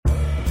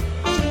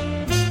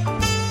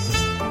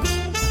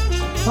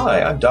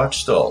Hi, I'm Doc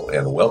Stull,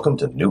 and welcome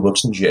to New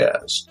Books in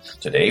Jazz.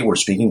 Today we're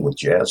speaking with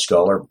jazz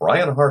scholar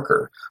Brian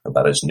Harker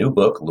about his new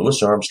book,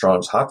 Louis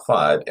Armstrong's Hot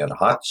 5 and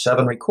Hot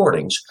 7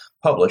 Recordings,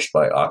 published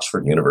by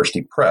Oxford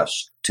University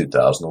Press,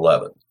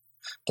 2011.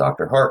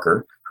 Dr.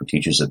 Harker, who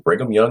teaches at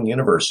Brigham Young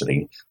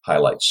University,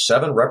 highlights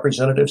 7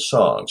 representative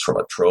songs from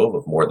a trove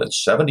of more than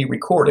 70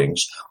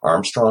 recordings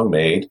Armstrong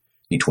made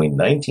between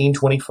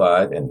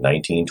 1925 and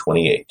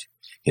 1928.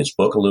 His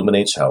book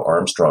illuminates how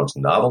Armstrong's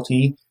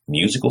novelty,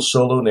 musical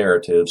solo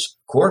narratives,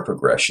 chord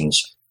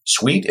progressions,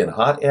 sweet and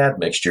hot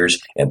admixtures,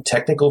 and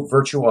technical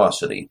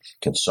virtuosity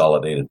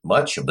consolidated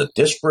much of the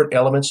disparate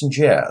elements in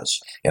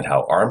jazz, and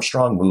how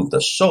Armstrong moved the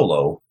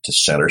solo to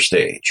center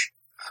stage.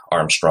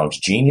 Armstrong's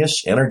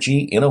genius,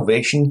 energy,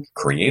 innovation,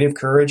 creative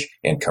courage,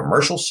 and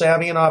commercial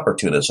savvy and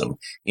opportunism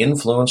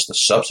influenced the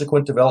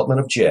subsequent development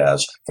of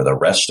jazz for the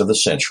rest of the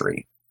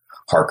century.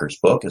 Harker's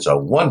book is a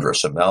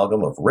wondrous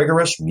amalgam of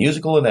rigorous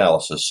musical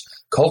analysis,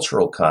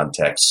 cultural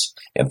contexts,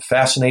 and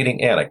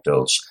fascinating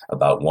anecdotes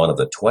about one of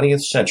the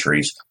 20th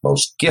century's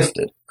most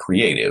gifted,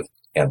 creative,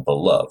 and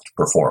beloved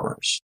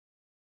performers.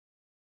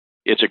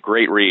 It's a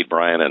great read,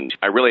 Brian, and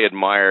I really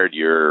admired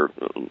your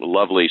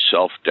lovely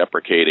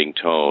self-deprecating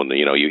tone.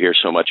 You know, you hear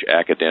so much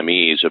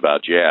academese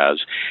about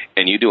jazz,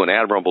 and you do an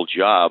admirable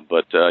job,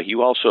 but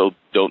you also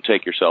don't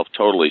take yourself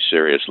totally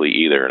seriously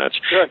either, and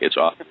it's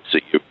awesome. So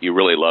you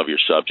really love your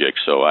subject,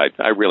 so I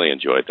really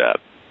enjoyed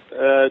that.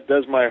 It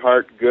does my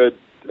heart good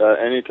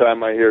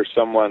anytime I hear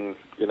someone,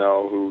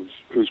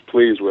 who's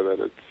pleased with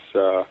it.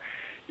 It's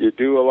you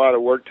do a lot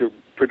of work to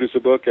produce a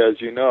book, as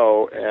you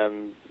know,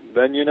 and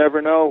then you never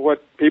know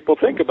what people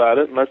think about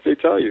it unless they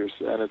tell you,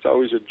 and it's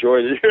always a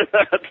joy to hear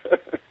that.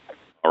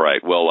 All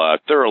right. Well,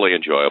 thoroughly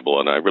enjoyable,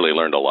 and I really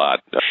learned a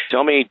lot.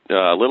 Tell me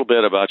a little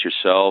bit about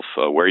yourself,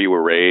 where you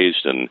were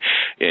raised, and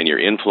your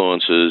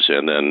influences,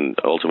 and then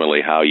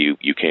ultimately how you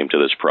came to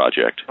this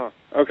project.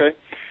 Okay.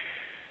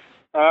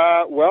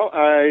 Well,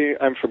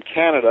 I'm from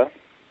Canada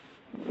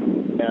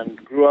and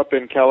grew up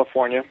in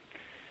California.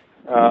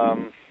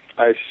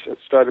 I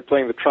started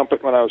playing the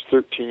trumpet when I was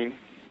 13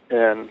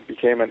 and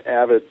became an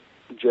avid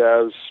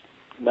jazz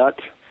nut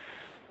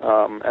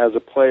as a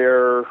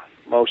player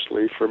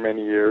mostly for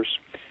many years.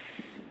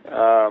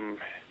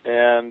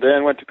 And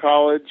then went to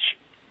college,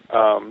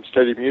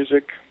 studied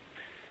music,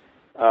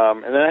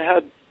 and then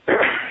I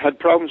had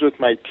problems with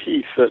my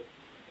teeth that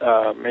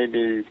made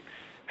me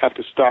have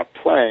to stop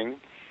playing,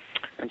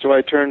 and so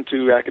I turned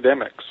to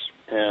academics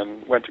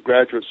and went to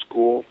graduate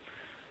school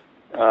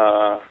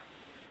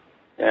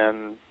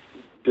and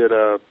did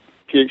a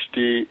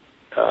PhD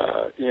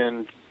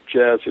in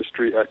jazz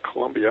history at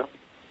Columbia,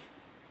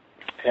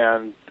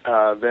 and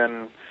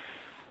then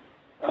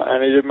I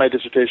did my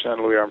dissertation on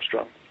Louis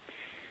Armstrong.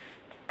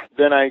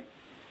 Then I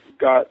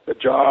got a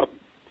job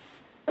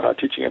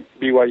teaching at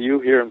BYU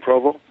here in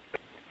Provo,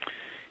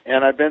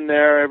 and I've been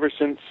there ever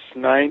since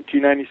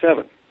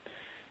 1997.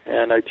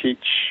 And I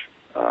teach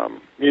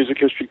music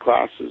history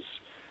classes,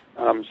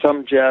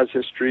 some jazz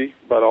history,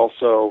 but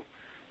also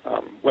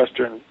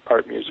Western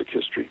art music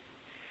history.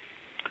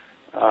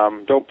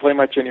 Don't play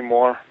much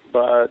anymore,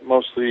 but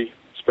mostly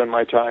spend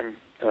my time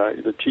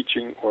either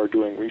teaching or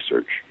doing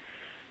research,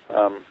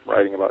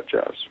 writing about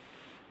jazz.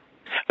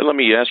 And let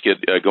me ask you,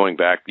 going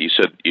back, you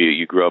said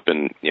you grew up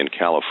in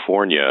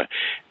California.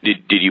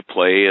 Did you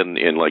play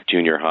in like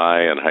junior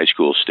high and high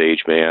school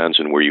stage bands,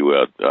 and were you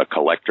a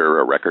collector,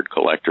 a record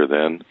collector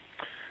then?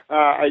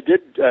 I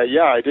did.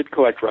 I did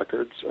collect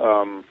records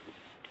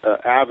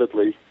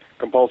avidly,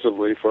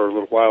 compulsively for a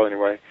little while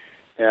anyway.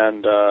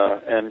 And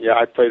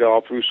I played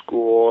all through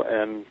school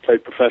and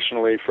played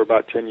professionally for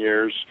about 10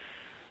 years,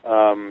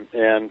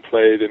 and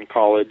played in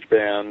college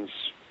bands.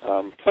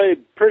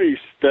 Played pretty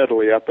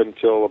steadily up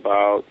until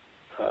about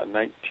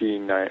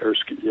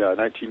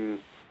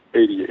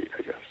 1988,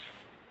 I guess.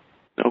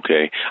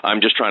 Okay,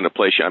 I'm just trying to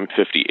place you. I'm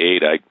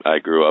 58. I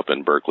grew up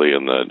in Berkeley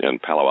in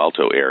Palo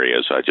Alto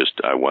areas.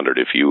 I wondered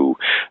if you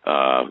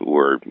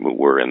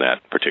were in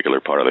that particular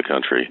part of the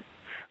country.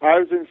 I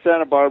was in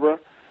Santa Barbara.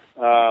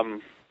 I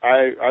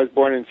was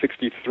born in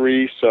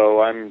 '63,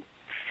 so I'm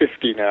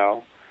 50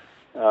 now,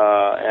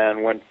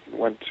 and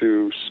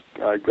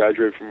I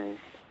graduated from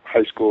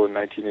high school in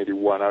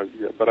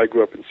 1981. But I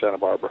grew up in Santa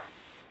Barbara.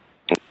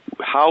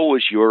 How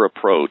was your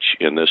approach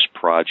in this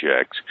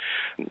project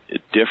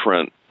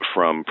different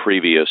from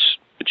previous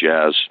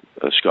jazz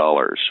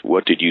scholars?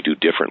 What did you do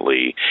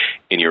differently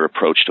in your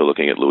approach to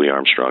looking at Louis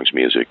Armstrong's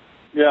music?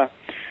 Yeah.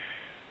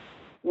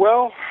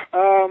 Well,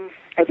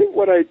 I think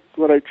what I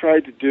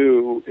tried to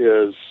do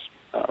is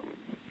I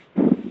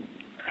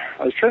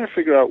was trying to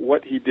figure out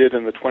what he did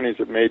in the 20s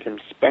that made him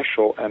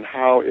special and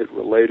how it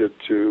related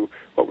to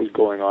what was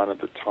going on at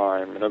the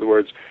time. In other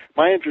words,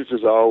 my interest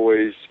is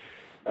always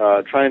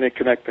trying to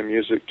connect the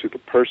music to the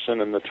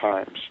person and the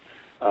times,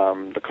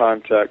 the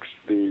context,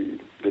 the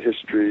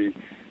history.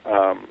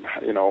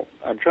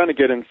 I'm trying to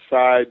get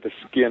inside the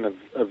skin of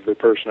the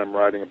person I'm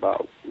writing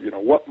about.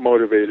 What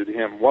motivated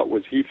him? What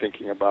was he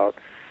thinking about?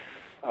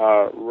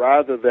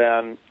 Rather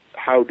than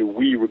how do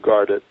we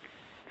regard it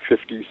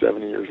 50,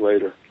 70 years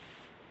later.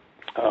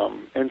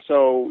 And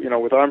so,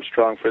 with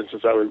Armstrong, for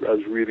instance, I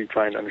was really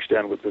trying to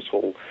understand what this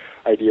whole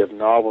idea of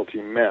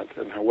novelty meant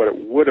and what it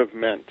would have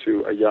meant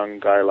to a young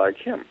guy like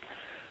him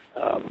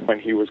when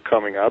he was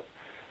coming up,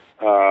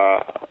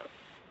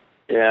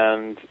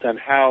 and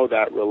how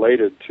that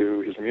related to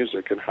his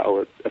music and how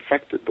it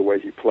affected the way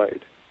he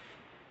played.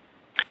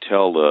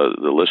 Tell the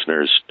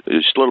listeners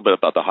just a little bit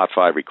about the Hot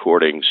 5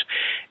 recordings,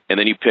 and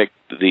then you picked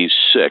these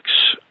 6.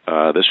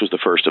 This was the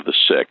first of the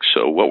 6.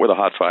 So what were the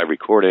Hot 5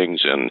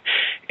 recordings, and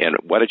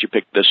why did you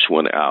pick this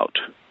one out?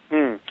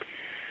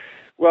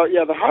 Well,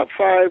 yeah, the Hot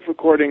 5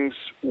 recordings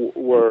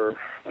were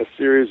a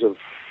series of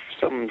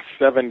some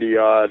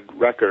 70-odd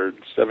records,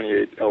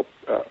 78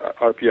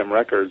 RPM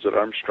records that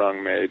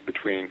Armstrong made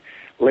between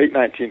late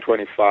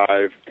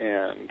 1925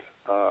 and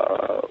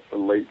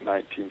late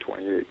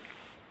 1928.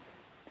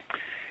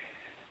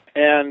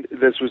 And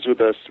this was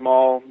with a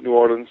small New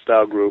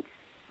Orleans-style group,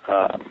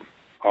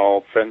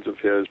 all friends of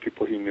his,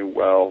 people he knew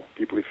well,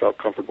 people he felt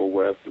comfortable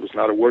with. It was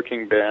not a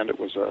working band.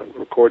 It was a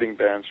recording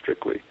band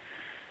strictly,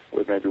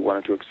 with maybe 1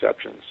 or 2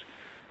 exceptions.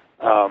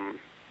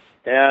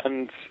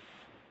 And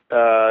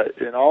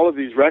in all of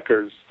these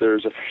records,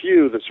 there's a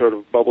few that sort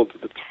of bubbled to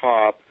the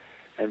top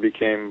and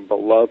became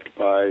beloved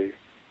by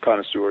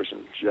connoisseurs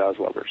and jazz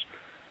lovers.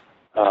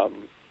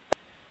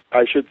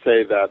 I should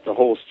say that the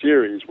whole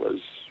series was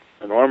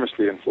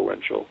enormously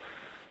influential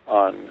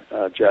on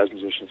jazz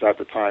musicians at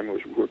the time who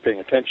were paying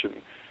attention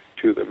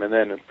to them. And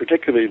then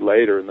particularly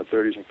later in the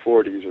 30s and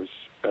 40s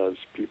as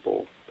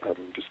people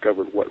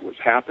discovered what was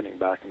happening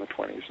back in the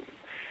 20s.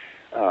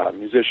 And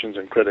musicians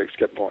and critics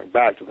kept going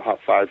back to the Hot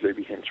 5. They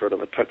became sort of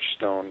a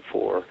touchstone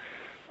for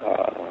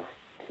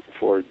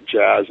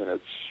jazz in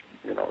its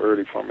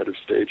early formative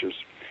stages.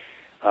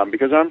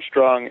 Because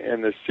Armstrong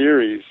in this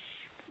series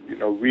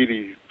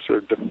really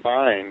sort of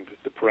defined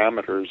the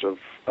parameters of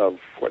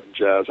what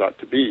jazz ought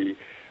to be,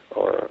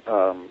 or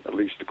at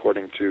least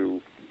according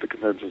to the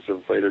consensus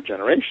of later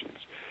generations.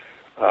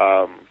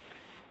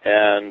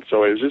 And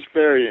so it was just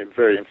very,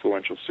 very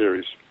influential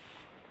series.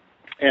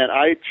 And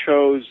I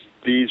chose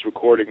these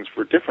recordings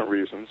for different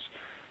reasons.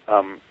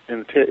 In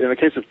the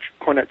case of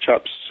Cornet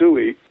Chop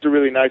Suey, it's a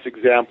really nice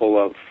example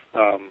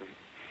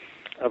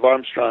of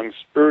Armstrong's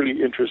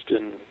early interest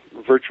in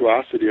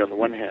virtuosity on the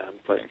one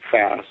hand, playing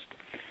fast,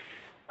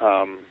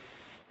 and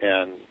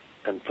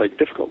playing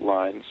difficult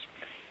lines.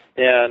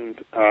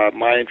 And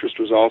my interest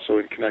was also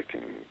in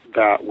connecting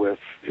that with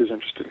his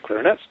interest in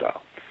clarinet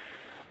style,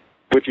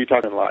 which he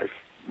talked in life.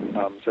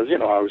 Says,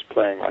 I was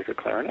playing like a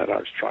clarinet. I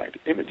was trying to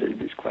imitate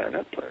these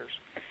clarinet players.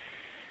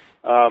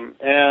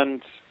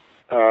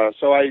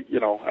 So I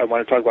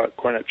want to talk about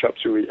Cornet Chop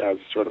Suey as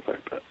sort of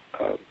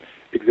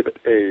exhibit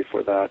A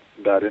for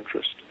that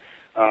interest.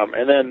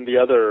 And then the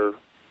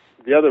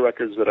other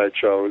records that I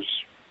chose,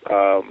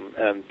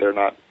 and they're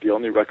not the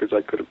only records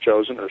I could have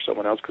chosen or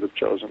someone else could have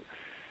chosen,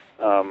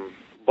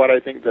 but I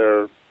think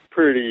they're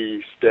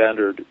pretty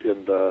standard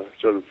in the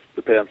sort of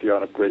the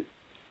pantheon of great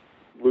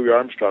Louis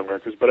Armstrong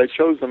records. But I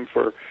chose them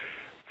for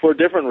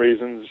different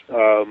reasons.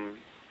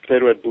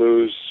 Potato Head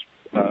Blues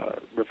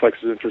reflects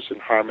his interest in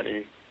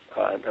harmony,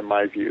 in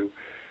my view.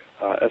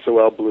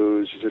 SOL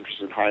Blues, his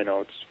interest in high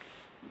notes.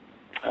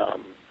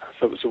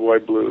 So the Savoy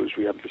Blues,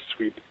 we have the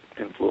sweet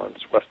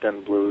influence. West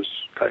End Blues,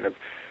 kind of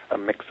a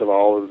mix of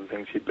all of the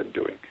things he'd been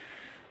doing.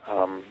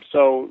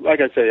 So, like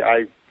I say,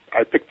 I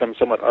picked them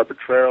somewhat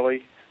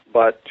arbitrarily,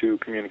 but to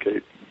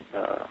communicate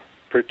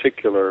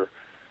particular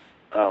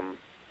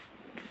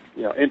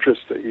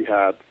interests that he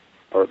had,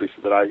 or at least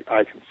that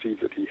I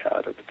conceived that he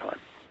had at the time.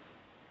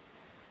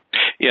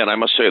 Yeah, and I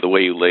must say the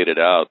way you laid it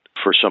out,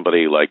 for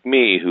somebody like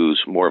me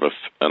who's more of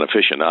an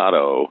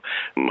aficionado,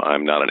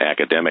 I'm not an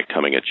academic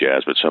coming at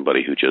jazz, but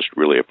somebody who just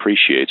really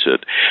appreciates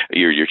it,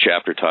 your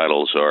chapter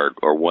titles are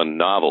 1,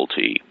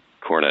 Novelty,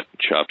 Cornet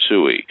Chop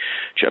Suey.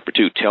 Chapter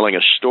 2, Telling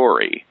a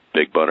Story,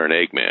 Big Butter and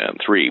Eggman.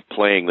 3,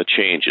 Playing the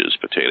Changes,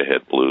 Potato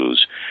Head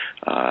Blues.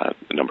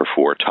 Number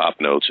 4, Top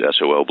Notes,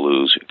 SOL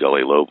Blues,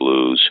 Gully Low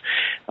Blues,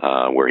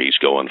 where he's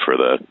going for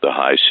the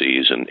high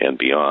C's and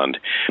beyond.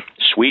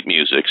 Sweet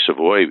Music,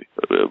 Savoy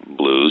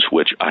Blues,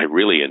 which I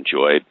really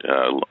enjoyed.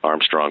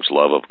 Armstrong's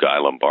love of Guy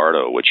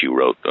Lombardo, which you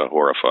wrote,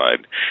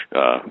 horrified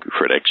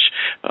critics.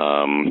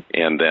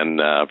 And then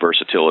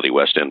Versatility,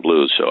 West End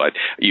Blues. So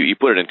you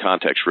put it in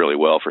context really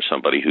well for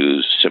somebody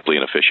who's simply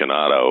an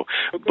aficionado,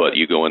 but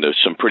you go into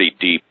some pretty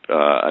deep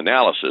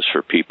analysis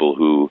for people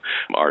who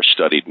are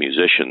studied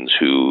musicians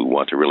who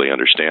want to really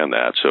understand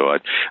that. So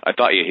I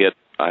thought you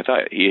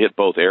hit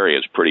both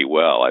areas pretty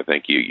well. I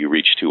think you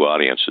reached 2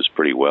 audiences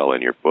pretty well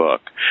in your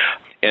book.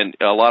 And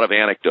a lot of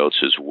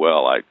anecdotes as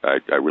well. I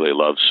really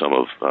love some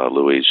of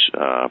Louis'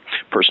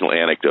 personal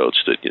anecdotes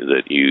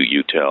that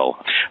you tell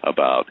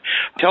about.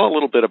 Tell a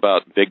little bit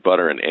about Big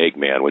Butter and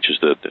Eggman, which is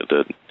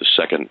the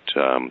second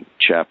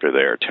chapter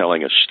there,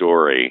 telling a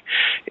story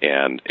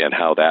and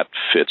how that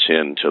fits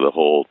into the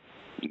whole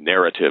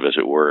narrative, as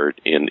it were,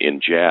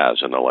 in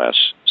jazz in the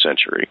last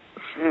century.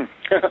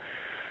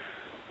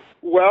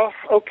 Well,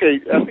 okay,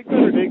 Big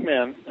Butter and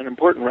Eggman, an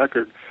important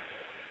record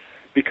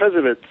because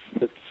of its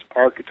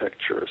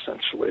architecture.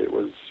 Essentially, it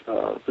was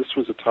this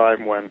was a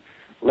time when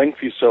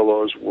lengthy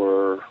solos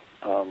were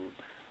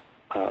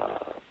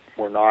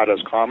not as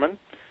common,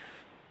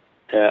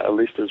 at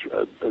least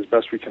as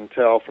best we can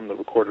tell from the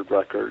recorded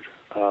record.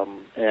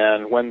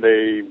 And when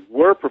they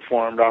were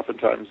performed,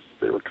 oftentimes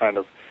they were kind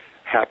of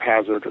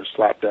haphazard or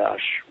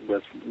slapdash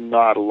with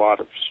not a lot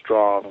of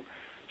strong,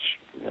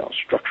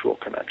 structural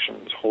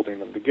connections holding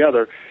them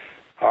together.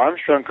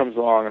 Armstrong comes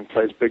along and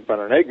plays Big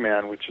Butter and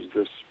Eggman, which is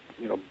this,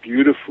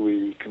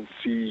 beautifully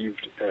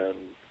conceived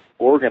and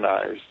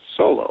organized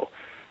solo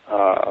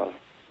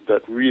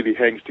that really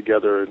hangs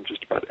together in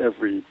just about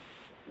every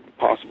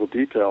possible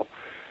detail.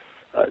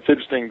 It's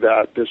interesting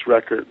that this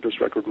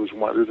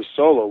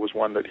solo was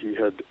one that he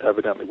had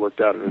evidently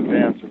worked out in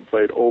advance and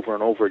played over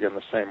and over again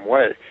the same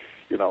way.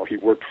 He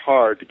worked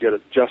hard to get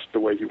it just the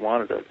way he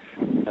wanted it,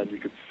 and you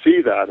could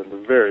see that in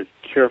the very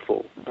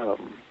careful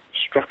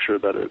structure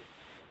that it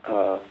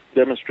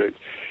demonstrates.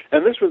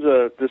 And this was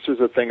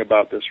a thing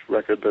about this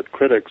record that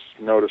critics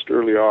noticed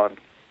early on.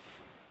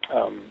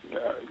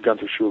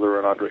 Gunther Schuller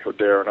and Andre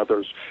Hodder and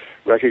others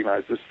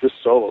recognized this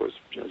solo is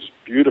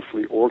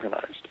beautifully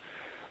organized.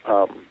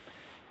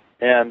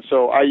 And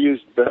so I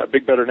used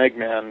Big Better and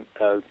Eggman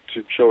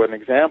to show an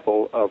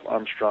example of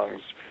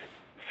Armstrong's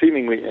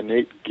seemingly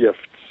innate gifts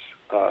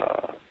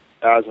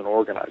as an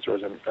organizer,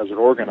 as an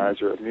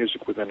organizer of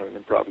music within an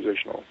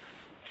improvisational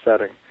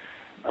setting.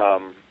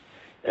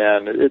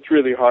 And it's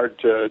really hard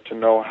to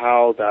know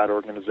how that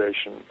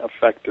organization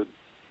affected,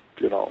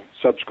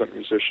 subsequent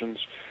musicians,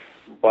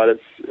 but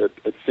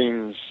it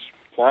seems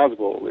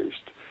plausible at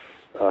least.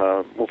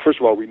 Well, first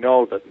of all, we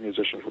know that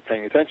musicians were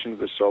paying attention to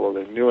this solo.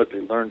 They knew it, they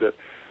learned it,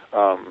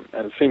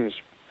 and it seems,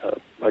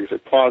 like I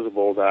said,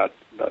 plausible that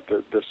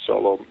this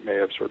solo may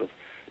have sort of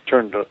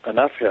turned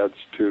enough heads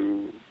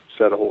to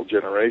set a whole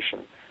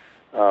generation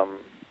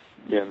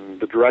in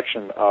the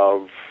direction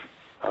of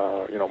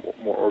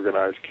more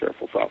organized,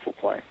 careful, thoughtful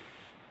playing.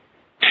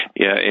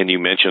 Yeah, and you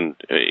mentioned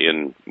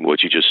in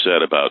what you just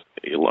said about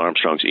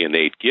Armstrong's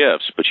innate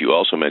gifts, but you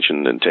also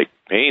mentioned and take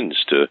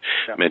pains to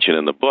mention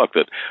in the book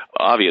that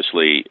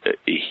obviously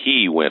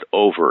he went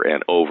over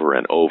and over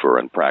and over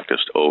and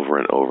practiced over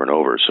and over and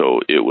over.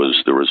 So it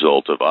was the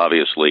result of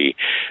obviously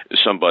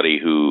somebody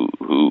who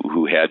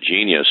had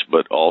genius,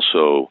 but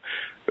also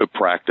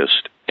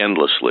practiced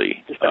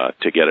endlessly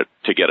to get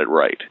it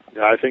right.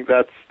 Yeah, I think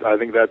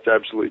that's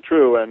absolutely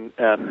true, and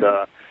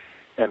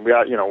we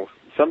are,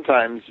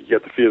 sometimes you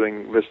get the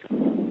feeling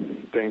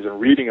listening to things and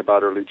reading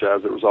about early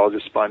jazz that it was all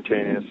just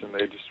spontaneous and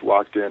they just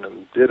walked in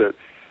and did it.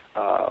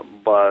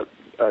 But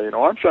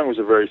Armstrong was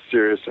a very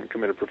serious and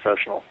committed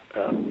professional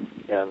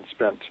and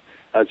spent,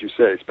 as you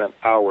say,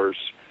 hours,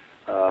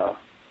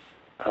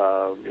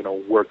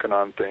 working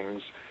on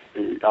things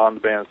on the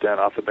bandstand,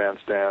 off the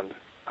bandstand.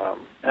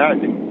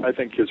 And I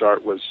think his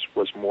art was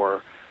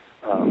more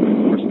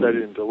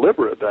steady and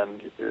deliberate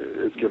than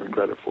is given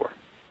credit for.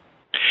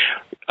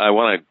 I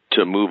wanted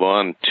to move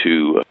on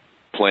to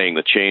playing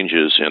the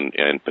changes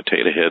in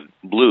Potato Head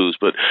Blues,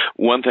 but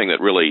one thing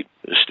that really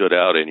stood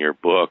out in your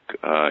book,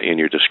 in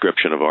your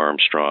description of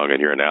Armstrong and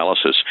your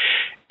analysis,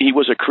 he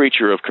was a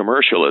creature of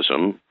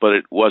commercialism, but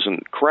it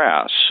wasn't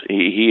crass.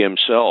 He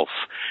himself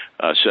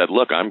said,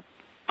 "Look, I'm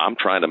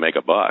trying to make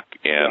a buck,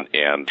 and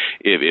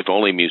if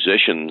only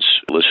musicians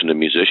listen to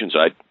musicians,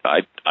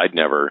 I'd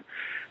never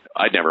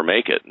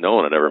make it. No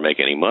one would ever make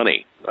any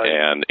money." Right.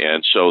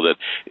 And so that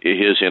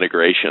his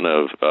integration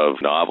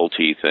of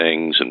novelty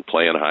things and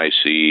playing high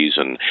C's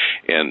and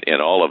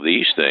all of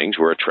these things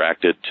were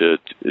attracted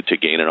to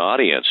gain an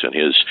audience, and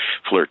his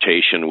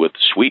flirtation with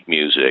sweet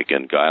music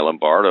and Guy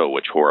Lombardo,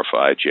 which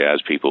horrified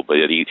jazz people, but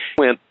he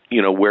went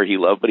where he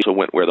loved, but he also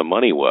went where the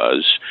money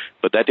was,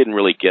 but that didn't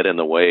really get in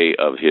the way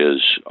of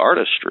his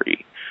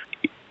artistry.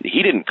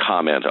 He didn't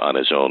comment on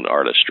his own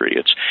artistry.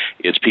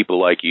 It's people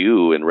like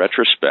you, in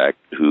retrospect,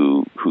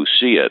 who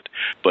see it.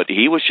 But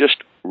he was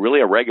just really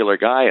a regular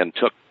guy and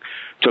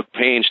took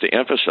pains to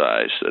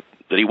emphasize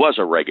that he was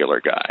a regular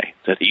guy,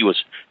 that he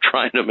was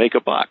trying to make a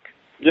buck.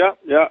 Yeah,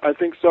 I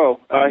think so.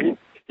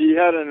 He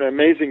had an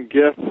amazing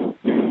gift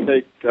to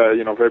take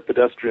very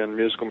pedestrian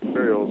musical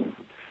materials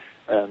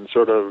and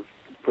sort of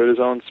put his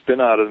own spin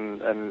on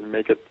it and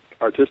make it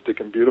artistic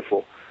and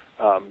beautiful.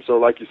 So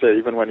like you say,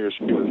 even when he was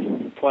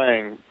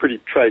playing pretty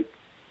trite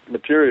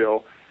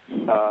material,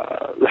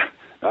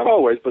 not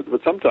always, but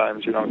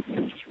sometimes, you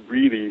can just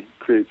really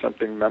create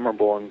something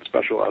memorable and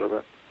special out of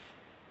it.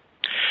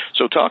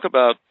 So talk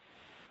about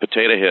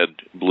Potato Head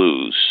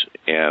Blues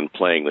and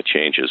playing the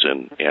changes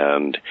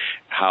and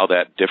how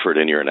that differed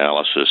in your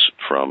analysis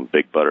from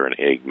Big Butter and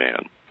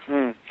Eggman.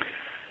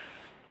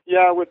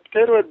 Yeah, with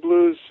Potato Head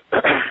Blues,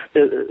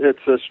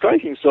 it's a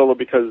striking solo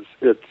because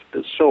it's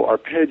so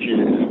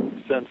arpeggiated in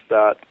the sense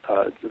that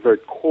it's very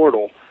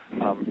chordal,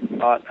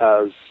 not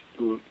as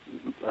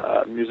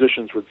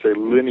musicians would say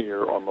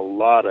linear or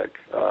melodic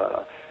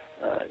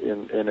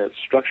in its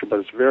structure, but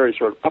it's very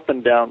sort of up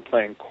and down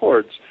playing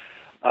chords.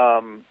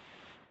 And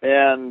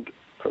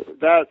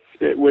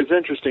it was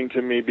interesting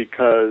to me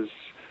because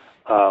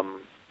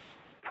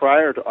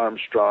prior to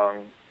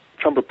Armstrong,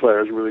 trumpet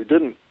players really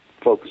didn't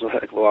focus a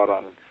heck of a lot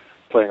on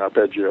playing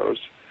arpeggios.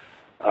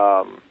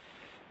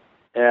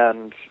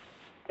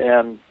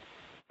 And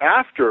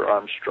after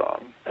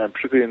Armstrong, and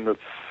particularly in the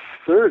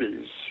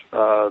 30s,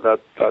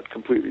 that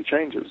completely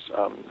changes.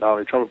 Not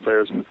only trumpet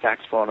players, but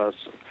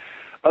saxophonists and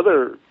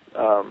other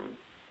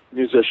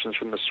musicians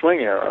from the swing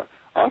era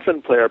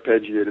often play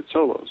arpeggiated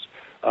solos,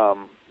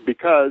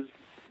 because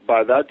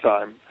by that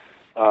time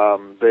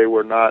they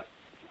were not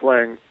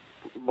playing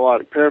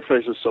melodic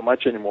paraphrases so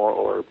much anymore,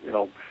 or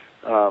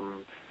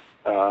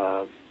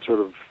sort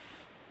of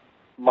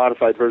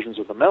modified versions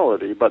of the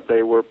melody, but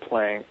they were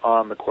playing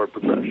on the chord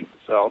progression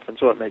itself, and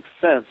so it makes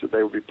sense that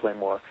they would be playing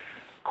more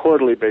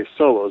chordally based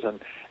solos.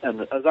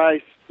 And as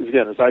I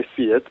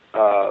see it,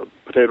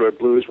 Potato Head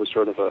Blues was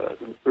sort of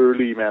an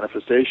early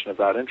manifestation of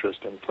that interest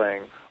in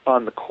playing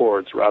on the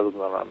chords rather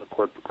than on the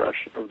chord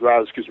progression,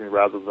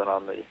 rather than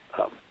on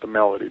the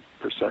melody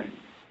per se.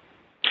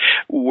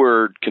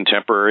 Were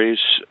contemporaries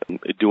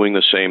doing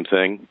the same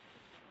thing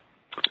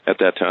at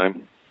that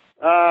time?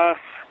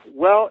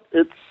 Well,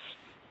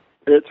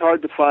 it's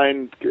hard to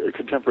find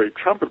contemporary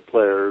trumpet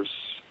players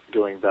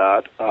doing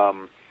that.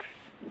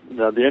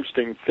 Now, the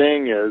interesting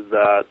thing is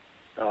that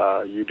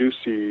you do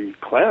see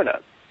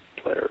clarinet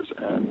players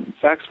and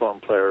saxophone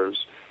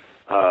players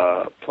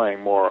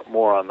playing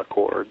more on the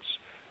chords,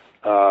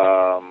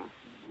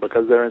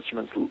 because their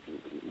instruments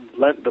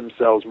lent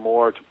themselves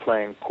more to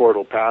playing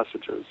chordal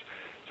passages.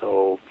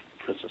 So,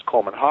 for instance,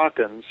 Coleman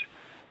Hawkins,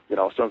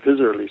 some of his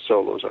early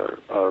solos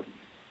are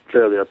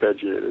fairly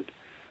arpeggiated,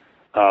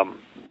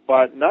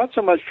 but not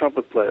so much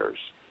trumpet players.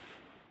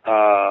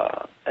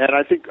 And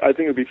I think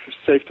it would be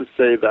safe to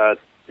say that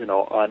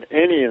on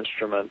any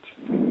instrument,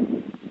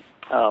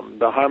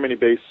 the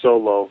harmony-based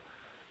solo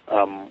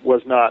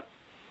was not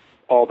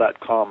all that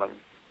common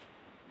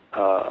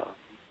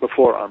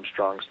before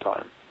Armstrong's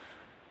time,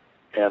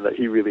 and that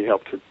he really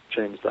helped to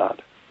change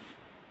that.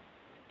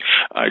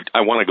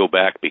 I want to go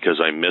back because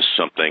I missed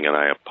something, and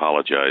I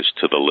apologize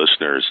to the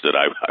listeners that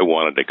I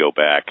wanted to go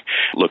back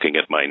looking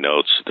at my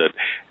notes. That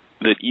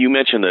you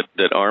mentioned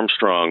that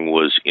Armstrong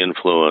was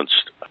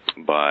influenced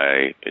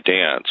by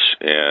dance,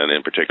 and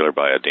in particular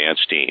by a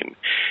dance team,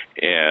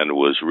 and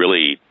was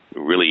really,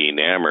 really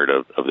enamored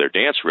of their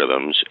dance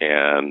rhythms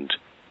and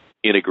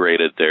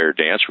integrated their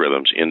dance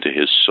rhythms into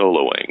his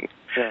soloing.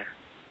 Yeah.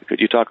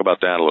 Could you talk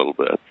about that a little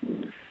bit?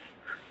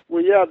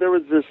 Well, yeah, there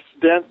was this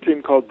dance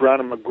team called Brown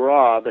and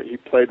McGraw that he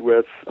played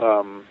with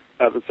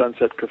at the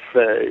Sunset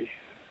Cafe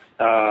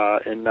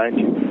in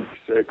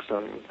 1926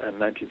 and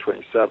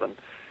 1927.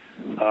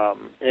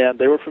 And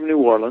they were from New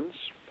Orleans.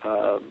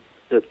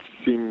 It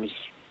seems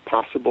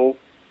possible,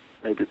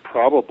 maybe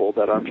probable,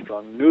 that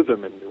Armstrong knew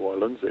them in New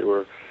Orleans. They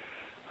were,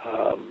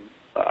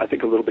 I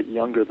think, a little bit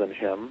younger than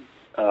him,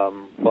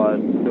 but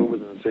still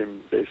within the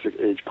same basic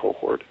age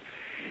cohort.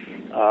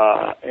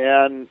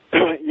 And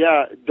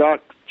yeah,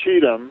 Doc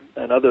Cheatham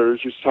and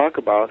others used to talk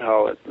about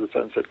how at the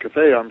Sunset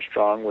Cafe,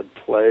 Armstrong would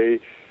play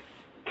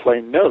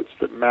notes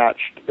that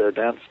matched their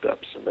dance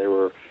steps, and they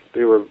were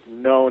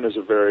known as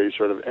a very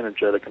sort of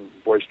energetic and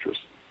boisterous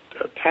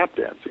tap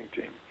dancing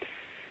team.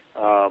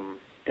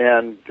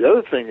 And the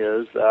other thing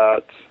is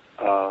that,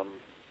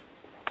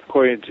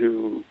 according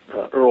to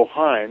Earl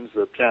Hines,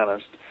 the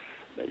pianist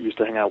that used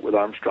to hang out with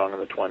Armstrong in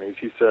the 20s,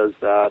 he says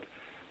that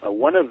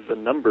one of the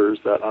numbers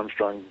that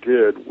Armstrong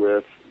did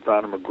with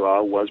Brown and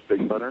McGraw was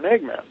Big Butter and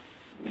Eggman.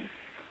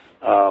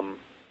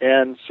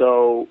 And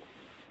so,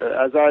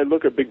 as I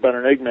look at Big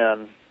Butter and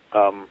Eggman,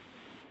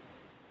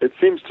 it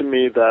seems to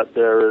me that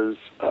there is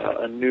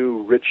a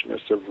new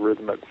richness of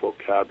rhythmic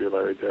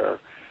vocabulary there.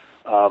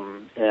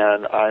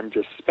 And I'm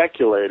just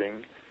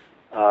speculating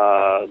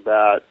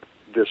that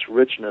this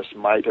richness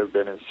might have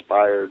been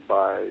inspired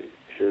by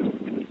his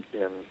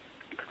in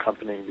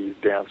accompanying these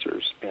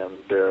dancers and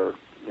their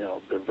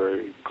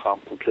very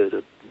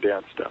complicated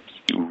dance steps.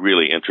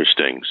 Really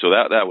interesting. So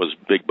that was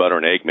Big Butter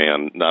and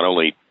Eggman, not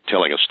only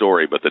telling a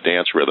story, but the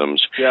dance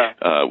rhythms. Yeah.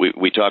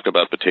 We talked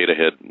about Potato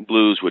Head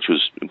Blues, which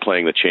was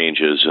playing the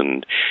changes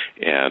and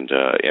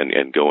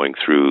going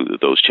through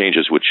those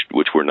changes,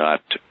 which were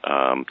not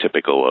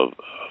typical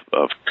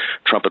of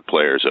trumpet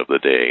players of the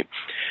day.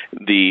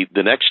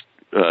 The next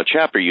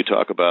chapter you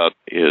talk about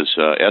is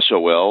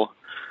SOL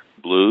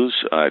Blues.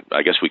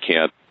 I guess we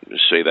can't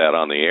say that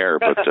on the air,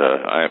 but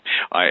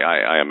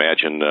I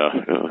imagine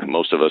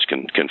most of us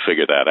can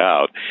figure that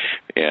out.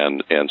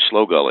 And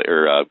Slow Gully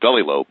or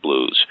Gully Low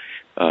Blues.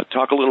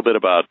 Talk a little bit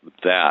about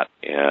that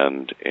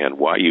and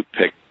why you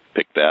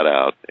picked that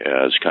out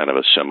as kind of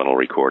a seminal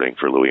recording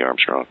for Louis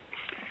Armstrong.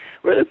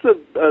 Well, it's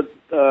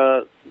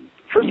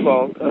first of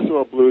all,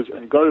 SOL Blues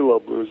and Gully Low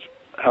Blues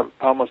have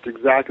almost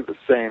exactly the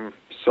same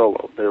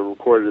solo. They were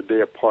recorded a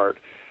day apart,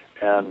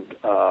 and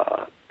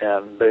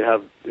they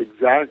have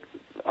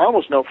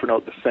almost note for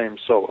note the same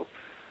solo.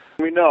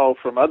 We know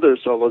from other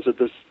solos that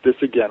this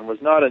again was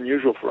not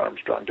unusual for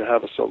Armstrong to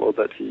have a solo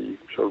that he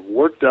sort of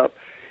worked up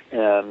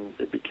and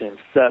it became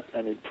set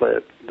and he'd play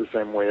it the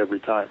same way every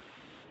time.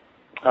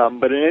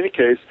 But in any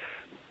case,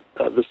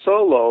 the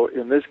solo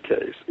in this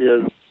case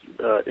is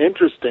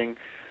interesting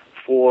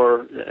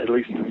for, at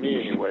least to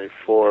me anyway,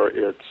 for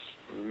its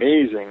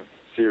amazing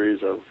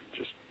series of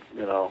just,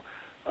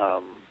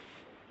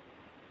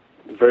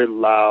 very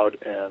loud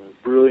and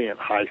brilliant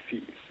high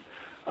Cs,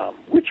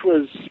 which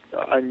was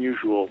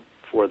unusual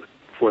for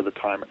the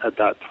time. At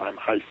that time,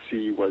 high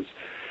C was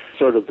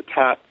sort of the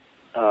top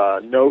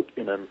note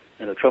in a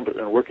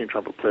working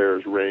trumpet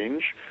player's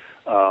range,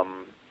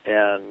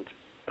 and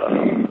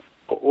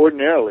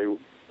ordinarily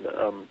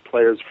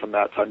players from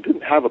that time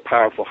didn't have a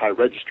powerful high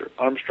register.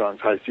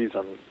 Armstrong's high Cs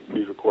on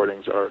these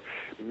recordings are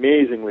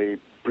amazingly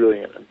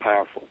brilliant and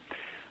powerful,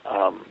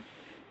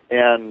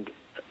 and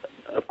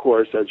of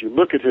course, as you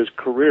look at his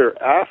career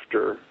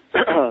after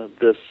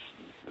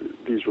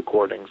these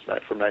recordings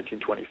from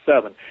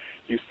 1927,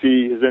 you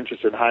see his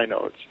interest in high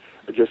notes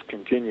just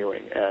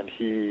continuing, and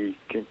he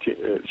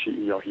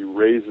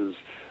raises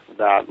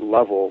that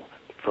level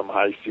from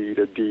high C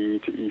to D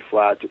to E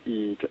flat to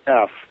E to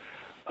F,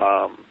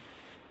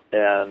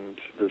 and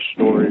there's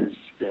stories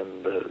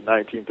in the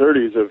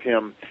 1930s of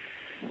him,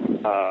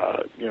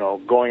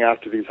 going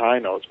after these high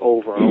notes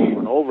over and over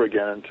and over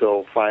again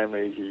until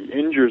finally he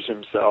injures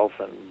himself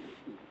and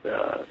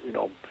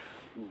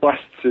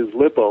busts his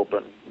lip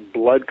open,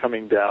 blood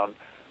coming down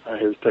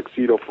his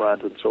tuxedo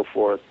front and so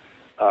forth.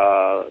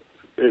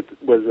 It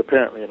was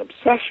apparently an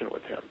obsession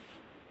with him.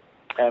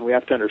 And we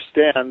have to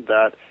understand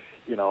that,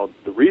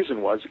 the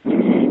reason was he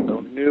was so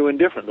new and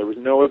different. There was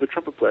no other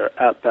trumpet player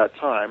at that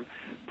time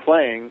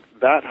playing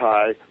that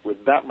high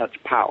with that much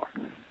power.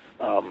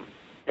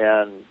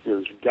 And it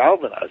was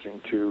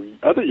galvanizing to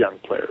other young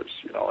players,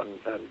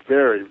 and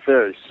very,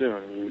 very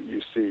soon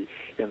you see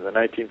in the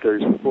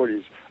 1930s and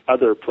 40s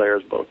other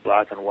players, both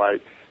black and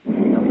white,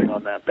 jumping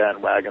on that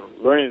bandwagon,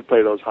 learning to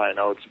play those high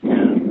notes,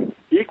 and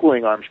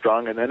equaling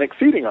Armstrong and then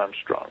exceeding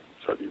Armstrong.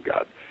 So you've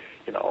got,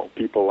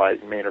 people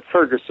like Maynard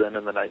Ferguson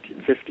in the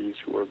 1950s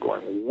who were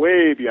going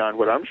way beyond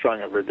what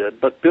Armstrong ever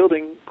did, but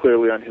building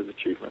clearly on his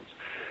achievements.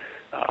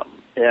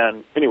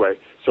 And anyway,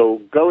 so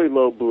Gully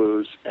Low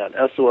Blues and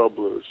SOL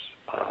Blues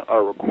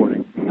are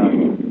recording.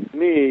 To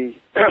me,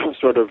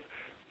 sort of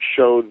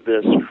showed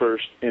this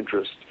first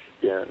interest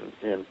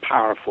in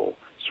powerful,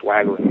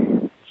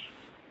 swaggering.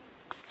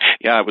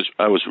 Yeah,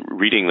 I was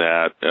reading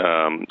that,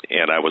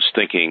 and I was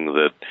thinking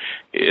that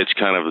it's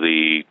kind of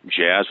the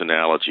jazz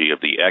analogy of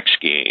the X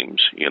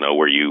Games,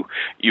 where you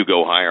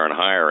go higher and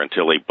higher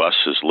until he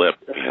busts his lip,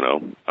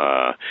 and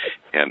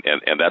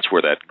that's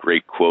where that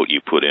great quote you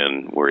put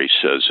in, where he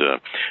says,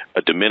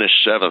 "A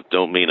diminished seventh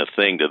don't mean a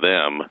thing to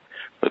them,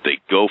 but they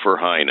go for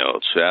high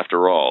notes.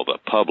 After all, the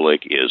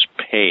public is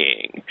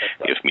paying.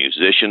 If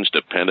musicians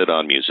depended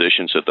on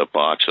musicians at the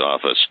box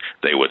office,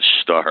 they would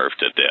starve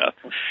to death."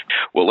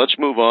 Well, let's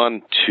move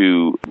on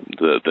to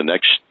the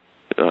next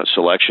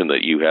selection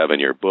that you have in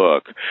your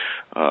book,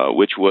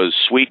 which was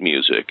suite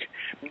music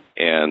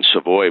and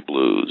Savoy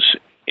Blues.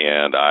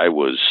 And I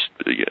was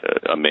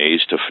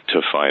amazed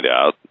to find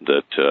out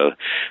that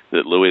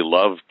Louis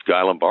loved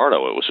Guy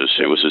Lombardo. It was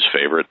his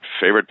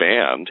favorite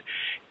band.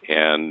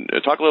 And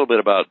talk a little bit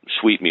about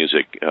suite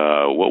music.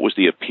 What was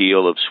the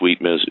appeal of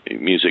suite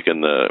music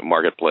in the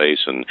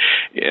marketplace, and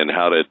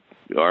how did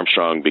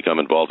Armstrong become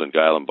involved in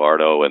Guy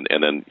Lombardo? And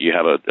then you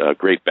have a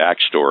great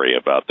backstory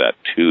about that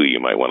too. You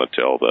might want to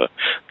tell the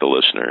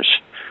listeners.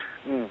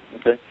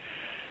 Okay.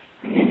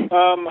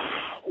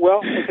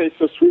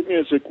 So suite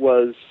music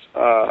was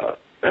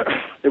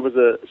it was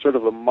a sort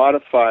of a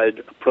modified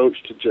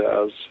approach to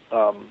jazz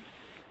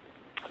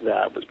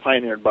that was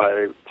pioneered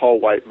by Paul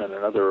Whiteman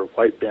and other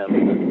white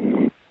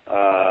bandmen.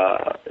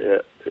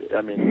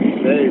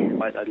 Today we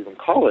might not even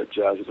call it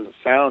jazz. It doesn't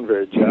sound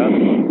very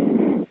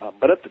jazzy.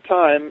 But at the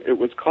time, it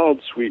was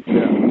called suite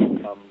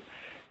jazz.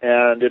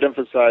 And it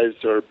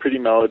emphasized sort of pretty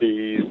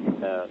melodies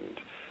and,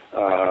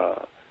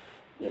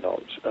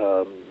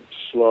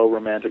 slow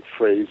romantic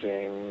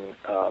phrasing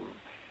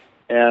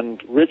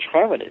and rich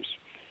harmonies.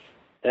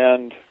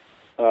 And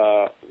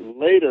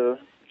later,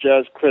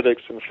 jazz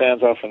critics and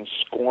fans often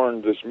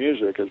scorned this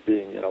music as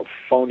being,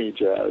 phony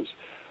jazz,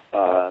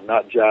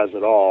 not jazz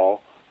at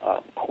all,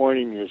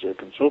 corny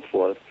music, and so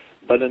forth.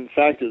 But in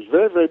fact, it was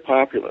very, very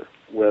popular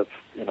with,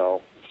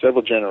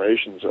 several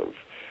generations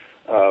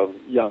of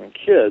young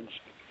kids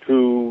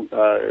who,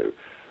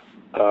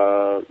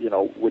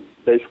 would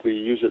basically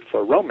use it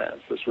for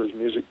romance. This was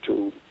music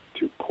to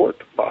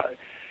court by.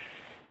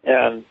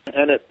 And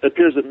it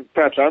appears that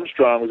perhaps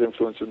Armstrong was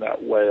influenced in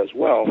that way as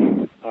well,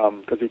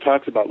 because he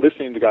talks about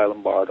listening to Guy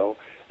Lombardo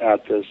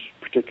at this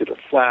particular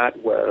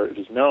flat where it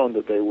is known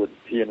that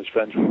he and his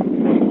friends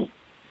would.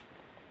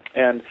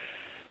 And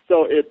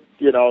so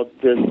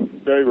this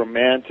very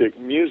romantic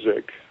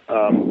music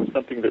was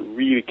something that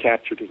really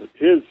captured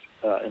his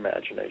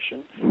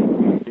imagination.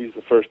 He's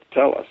the first to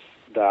tell us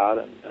that,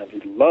 and he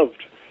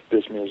loved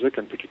this music,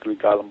 and particularly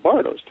Guy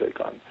Lombardo's take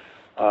on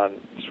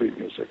suite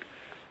music.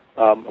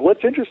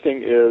 What's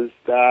interesting is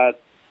that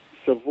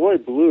Savoy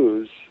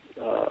Blues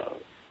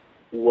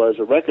was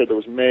a record that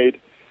was made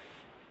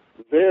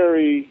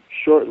very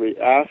shortly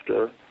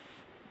after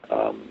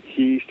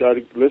he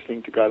started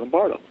listening to Guy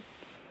Lombardo.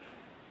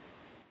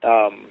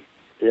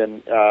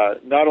 in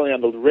not only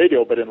on the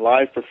radio but in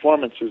live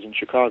performances in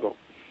Chicago.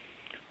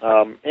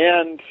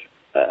 And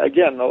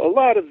again, a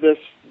lot of the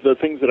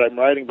things that I'm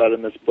writing about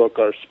in this book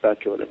are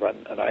speculative,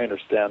 and I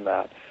understand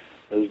that.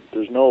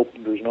 There's no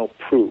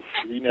proof.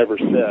 He never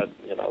said,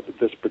 that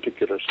this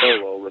particular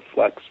solo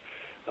reflects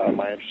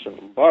my interest in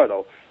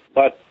Lombardo.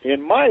 But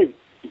in my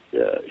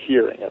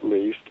hearing, at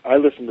least, I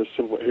listen to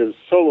his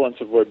solo on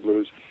Savoy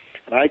Blues,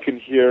 and I can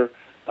hear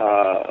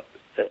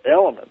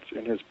elements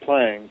in his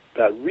playing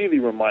that really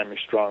remind me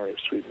strongly of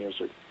sweet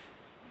music.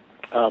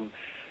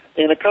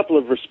 In a couple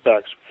of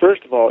respects.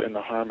 First of all, in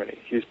the harmony.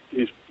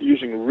 He's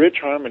using rich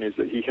harmonies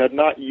that he had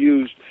not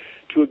used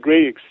to a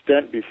great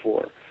extent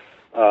before.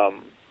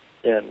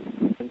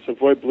 In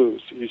Savoy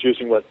Blues, he's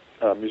using what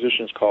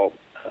musicians call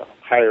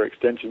higher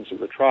extensions of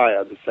the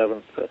triad, the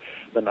 7th,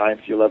 the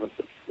 9th, the 11th,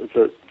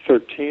 the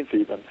 13th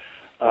even.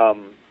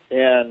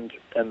 And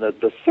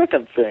the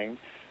second thing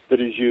that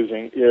he's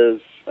using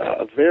is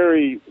a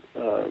very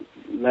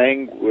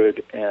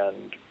languid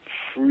and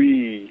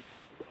free,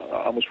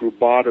 almost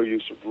rubato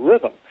use of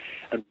rhythm.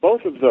 And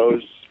both of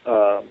those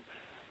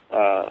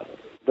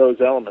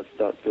elements,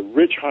 the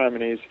rich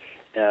harmonies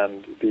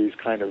and these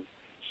kind of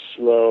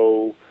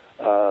slow,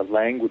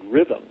 languid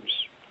rhythms,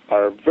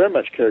 are very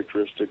much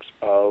characteristics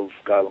of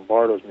Guy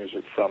Lombardo's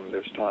music from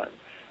this time.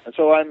 And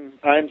so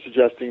I'm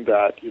suggesting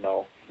that,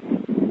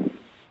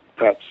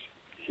 perhaps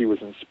he was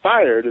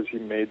inspired as he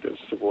made this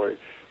Savoy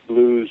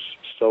Blues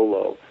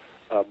solo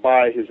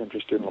by his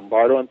interest in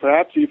Lombardo, and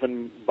perhaps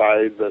even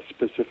by the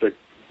specific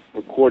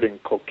recording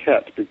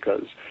Coquette,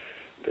 because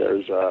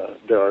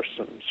there are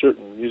some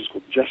certain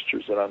musical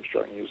gestures that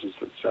Armstrong uses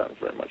that sound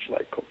very much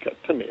like Coquette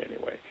to me,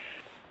 anyway.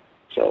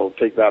 So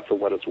take that for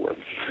what it's worth.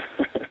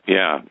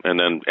 Yeah, and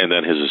then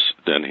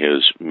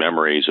his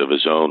memories of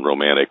his own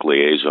romantic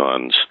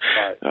liaisons,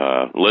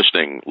 right.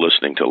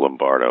 Listening to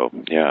Lombardo.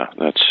 Yeah,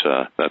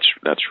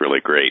 that's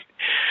really great.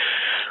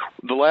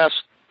 The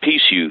last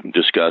piece you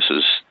discuss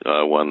is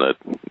one that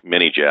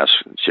many jazz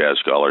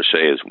scholars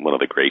say is one of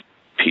the great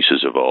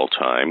pieces of all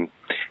time,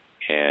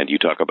 and you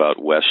talk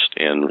about West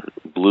End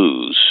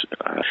blues.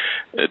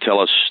 Tell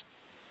us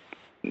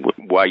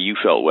why you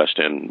felt West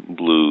End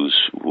blues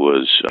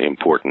was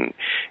important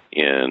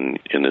in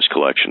this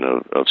collection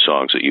of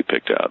songs that you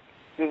picked out.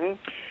 Mm-hmm.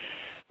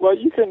 Well,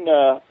 you can,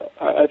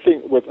 I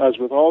think, as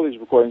with all these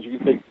recordings, you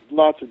can take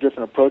lots of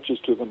different approaches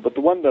to them, but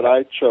the one that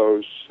I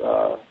chose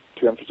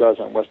to emphasize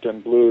on West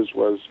End blues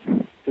was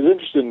his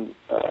interest in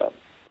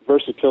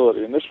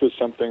versatility, and this was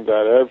something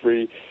that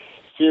every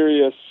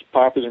serious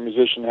popular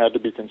musician had to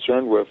be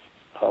concerned with,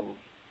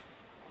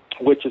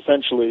 which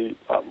essentially,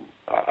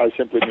 I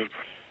simply mean,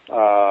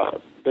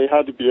 they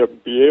had to be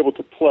able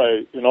to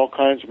play in all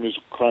kinds of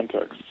musical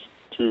contexts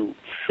to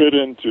fit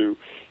into,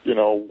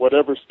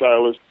 whatever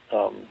stylist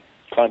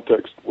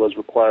context was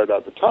required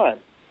at the time.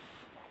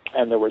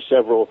 And there were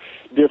several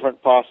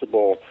different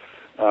possible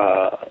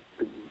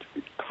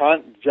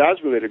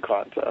jazz-related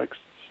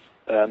contexts,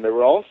 and there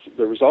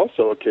was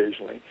also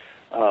occasionally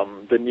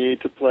the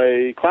need to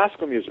play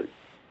classical music.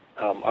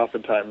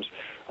 Oftentimes,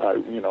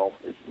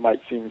 it might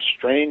seem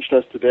strange to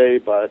us today,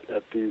 but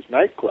at these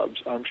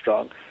nightclubs,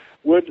 Armstrong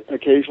would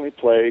occasionally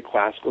play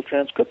classical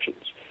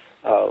transcriptions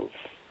of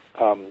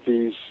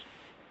these,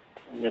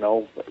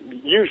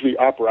 usually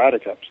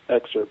operatic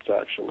excerpts,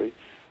 actually,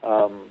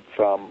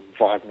 from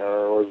Wagner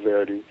or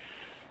Verdi.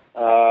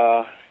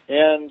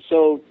 And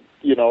so,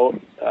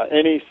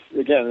 any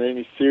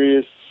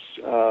serious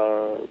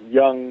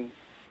young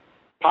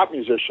pop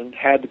musician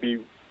had to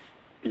be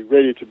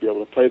ready to be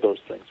able to play those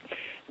things.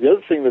 The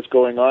other thing that's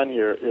going on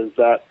here is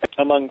that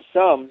among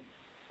some,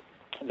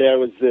 there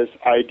was this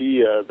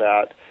idea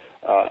that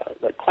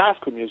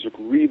classical music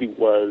really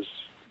was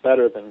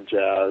better than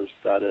jazz,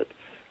 that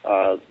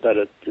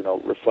it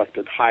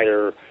reflected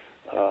higher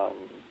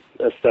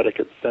aesthetic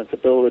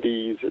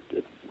sensibilities,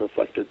 it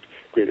reflected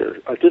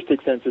greater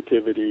artistic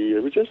sensitivity,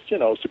 it was just,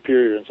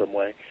 superior in some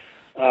way,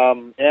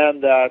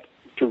 and that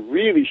to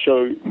really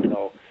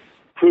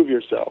prove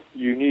yourself,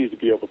 you needed to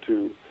be able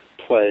to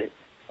play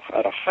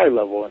at a high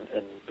level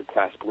in the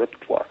classical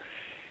repertoire.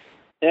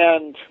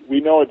 And we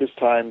know at this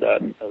time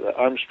that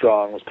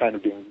Armstrong was kind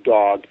of being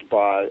dogged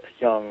by a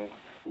young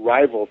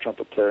rival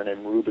trumpet player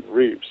named Reuben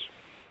Reeves,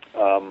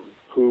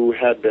 who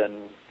had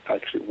been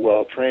actually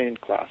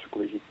well-trained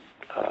classically. He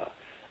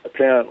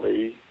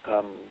apparently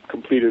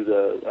completed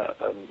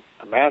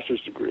a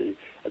master's degree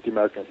at the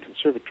American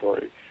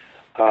Conservatory.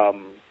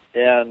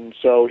 And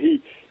so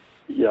he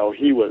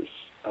was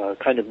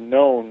kind of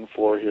known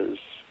for his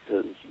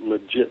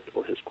legit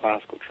or his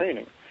classical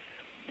training.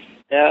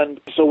 And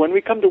so when we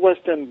come to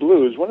West End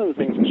Blues, one of the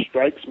things that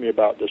strikes me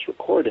about this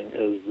recording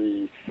is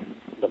the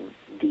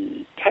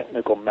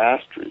technical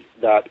mastery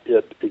that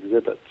it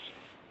exhibits.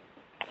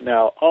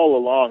 Now, all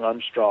along,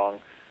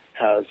 Armstrong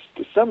has,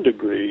 to some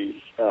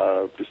degree,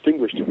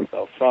 distinguished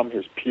himself from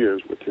his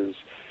peers with his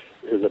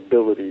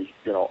ability,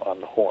 on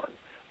the horn.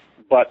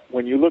 But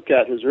when you look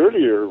at his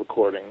earlier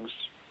recordings,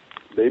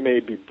 they may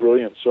be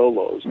brilliant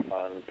solos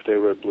on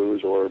Potato Red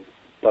Blues or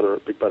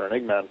Big Butter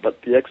and Eggman, but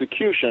the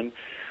execution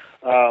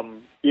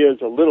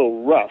is a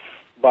little rough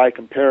by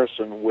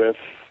comparison with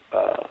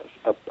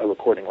a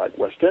recording like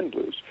West End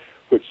Blues,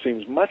 which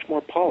seems much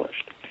more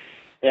polished.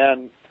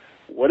 And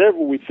whatever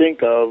we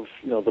think of,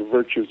 the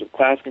virtues of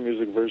classical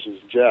music versus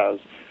jazz,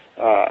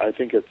 I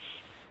think it's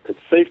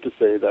safe to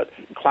say that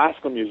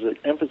classical music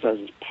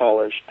emphasizes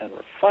polish and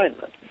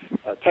refinement,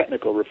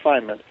 technical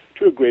refinement,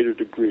 to a greater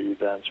degree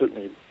than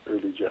certainly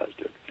early jazz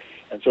did.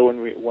 And so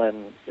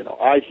when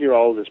I hear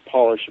all this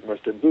polish in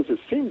West End Blues, it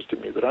seems to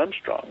me that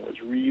Armstrong was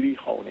really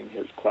honing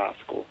his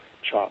classical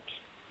chops,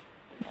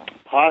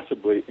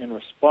 possibly in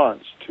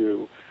response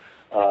to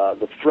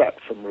the threat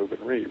from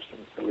Reuben Reeves,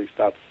 and at least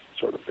that's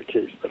sort of the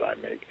case that I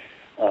make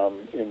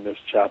in this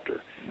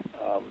chapter.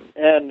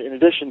 And in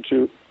addition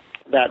to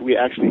that, we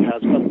actually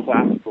have some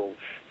classical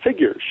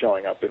figures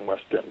showing up in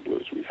West End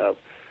Blues. We have,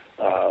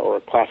 or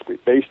classically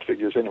based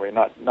figures anyway,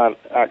 not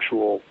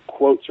actual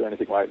quotes or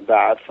anything like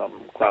that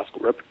from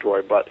classical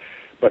repertoire,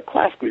 but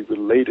classically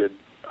related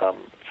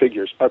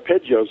figures,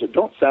 arpeggios that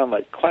don't sound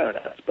like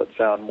clarinets, but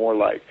sound more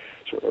like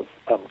sort of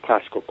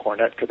classical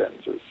cornet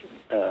cadenzas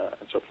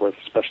and so forth,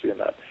 especially in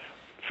that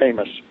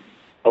famous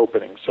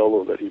opening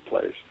solo that he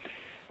plays.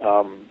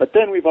 But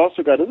then we've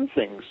also got other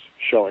things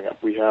showing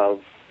up. We have,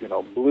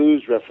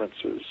 blues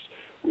references.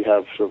 We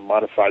have sort of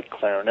modified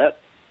clarinet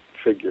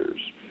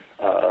figures.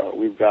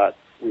 We've got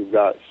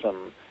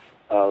some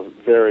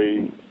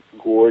very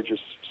gorgeous,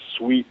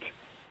 sweet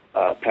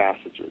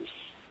passages.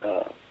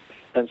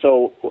 And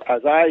so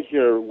as I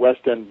hear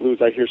West End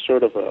Blues, I hear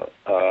sort of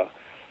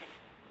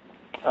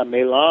a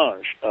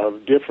melange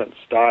of different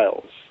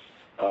styles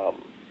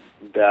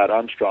that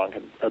Armstrong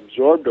had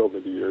absorbed over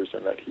the years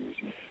and that he's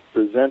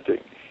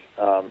presenting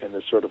in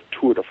this sort of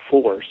tour de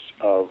force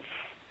of,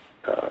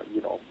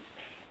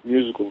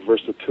 musical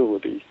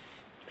versatility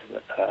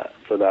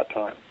for that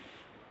time.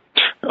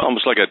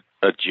 Almost like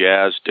a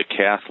jazz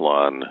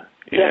decathlon,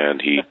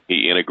 and he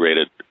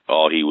integrated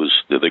all. He was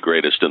the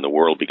greatest in the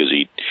world because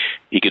he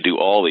could do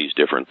all these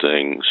different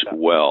things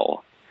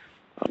well.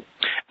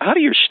 How do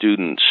your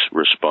students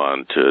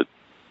respond to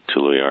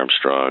Louis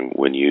Armstrong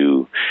when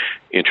you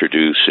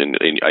introduce, and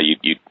I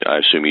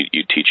assume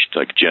you teach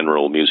like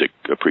general music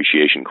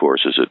appreciation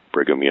courses at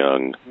Brigham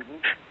Young. Mm-hmm.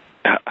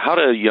 How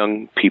do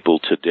young people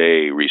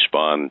today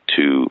respond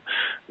to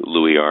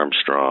Louis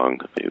Armstrong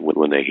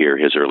when they hear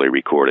his early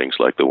recordings,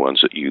 like the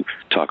ones that you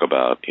talk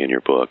about in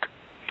your book?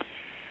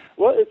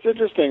 Well, it's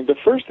interesting. The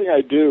first thing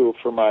I do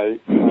for my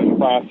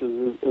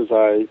classes is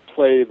I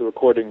play the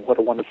recording "What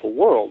a Wonderful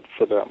World"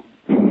 for them,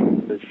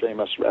 the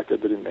famous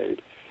record that he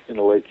made in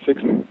the late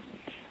 60s.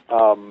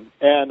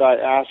 And I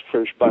ask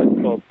first by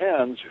both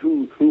hands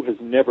who has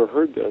never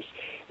heard this,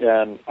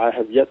 and I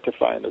have yet to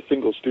find a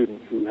single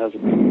student who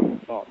hasn't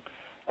heard the song.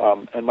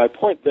 And my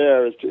point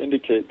there is to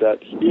indicate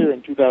that here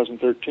in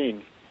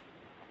 2013,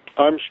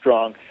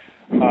 Armstrong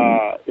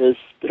is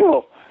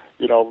still,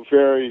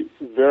 very,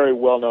 very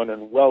well known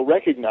and well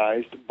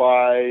recognized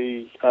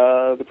by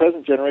the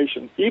present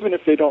generation, even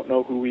if they don't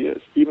know who he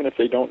is, even if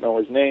they don't know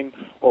his name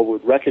or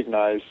would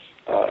recognize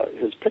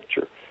his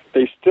picture.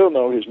 They still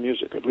know his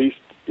music, at least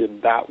in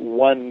that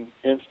one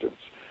instance,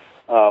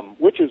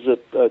 which is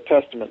a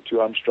testament to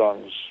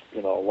Armstrong's,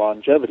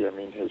 longevity. I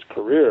mean, his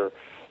career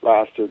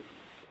lasted,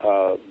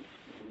 so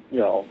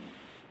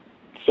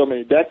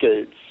many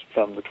decades,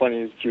 from the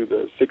 20s through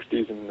the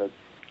 60s and the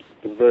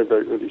very,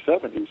 very early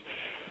 70s.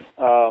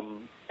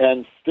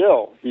 And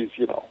still, he's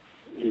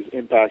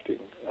impacting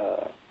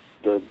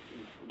the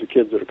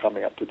kids that are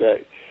coming up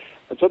today.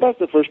 And so that's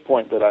the first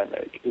point that I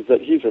make, is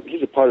that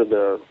he's a part of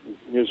their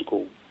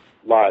musical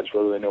lives,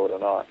 whether they know it or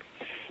not.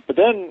 But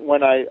then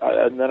when I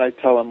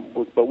tell them,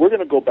 but we're going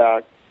to go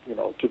back,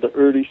 to the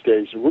early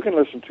stage, and we're going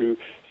to listen to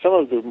some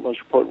of the most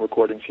important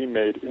recordings he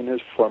made in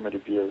his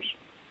formative years.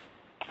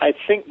 I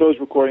think those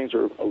recordings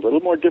are a little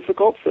more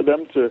difficult for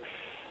them to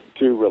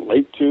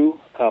relate to,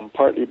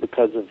 partly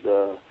because of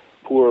the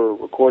poor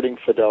recording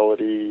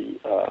fidelity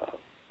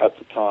at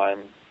the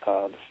time,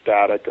 the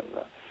static,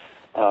 and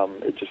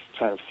it just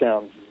kind of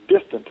sounds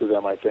distant to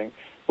them, I think.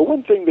 But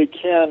one thing they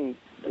can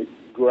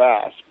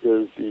grasp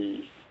is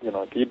the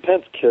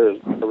intense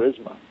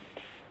charisma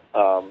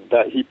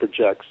that he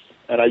projects.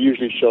 And I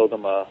usually show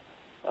them a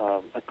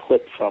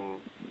clip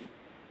from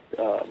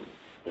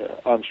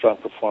Armstrong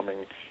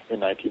performing in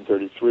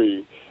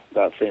 1933,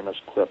 that famous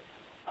clip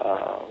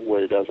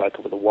where he does "I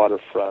Cover the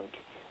Waterfront"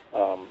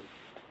 and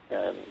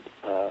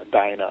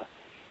 "Dinah,"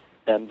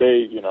 and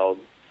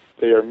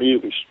they are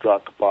immediately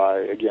struck by,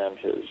 again,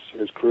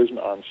 his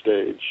charisma on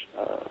stage,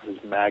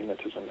 his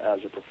magnetism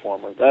as a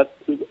performer. That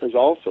is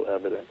also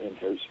evident in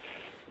his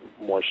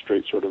more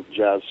straight sort of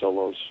jazz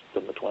solos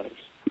from the 20s.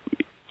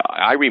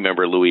 I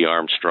remember Louis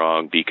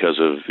Armstrong because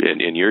of,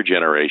 in your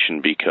generation,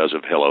 because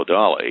of Hello,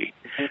 Dolly,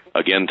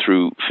 again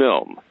through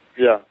film.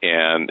 Yeah.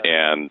 And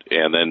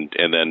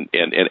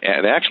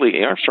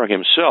actually Armstrong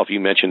himself, you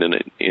mentioned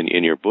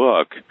in your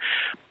book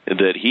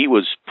that he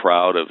was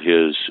proud of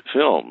his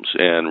films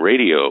and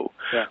radio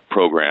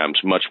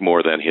programs much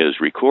more than his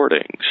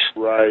recordings.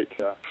 Right.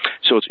 Yeah.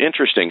 So it's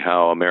interesting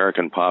how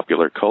American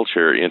popular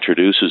culture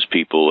introduces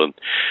people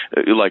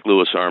like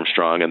Louis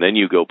Armstrong, and then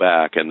you go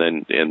back and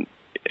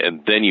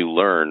then you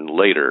learn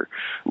later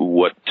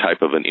what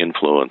type of an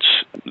influence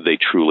they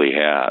truly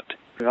had.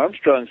 In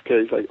Armstrong's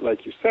case,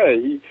 like you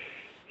say,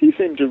 he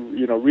seemed to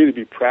really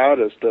be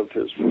proudest of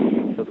his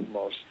sort of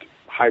most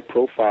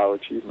high-profile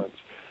achievements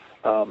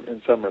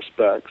in some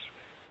respects,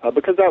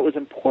 because that was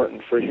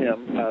important for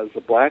him as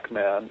a black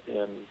man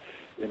in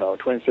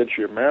 20th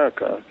century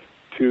America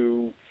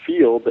to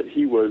feel that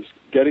he was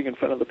getting in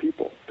front of the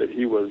people, that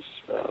he was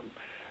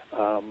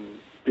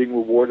being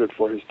rewarded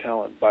for his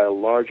talent by a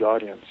large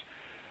audience.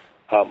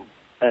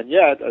 And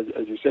yet,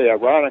 as you say,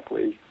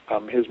 ironically,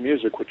 his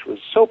music, which was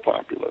so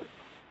popular,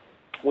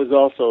 was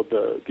also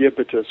the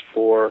impetus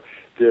for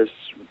this,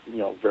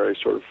 very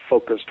sort of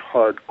focused,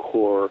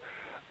 hardcore,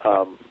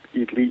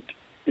 elite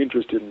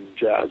interest in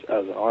jazz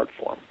as an art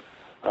form.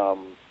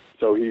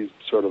 So he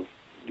sort of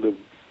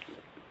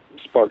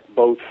sparked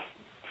both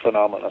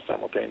phenomena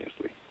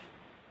simultaneously.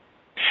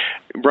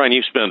 Brian,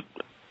 you've spent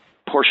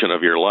a portion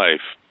of your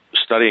life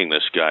studying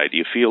this guy. Do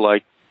you feel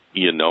like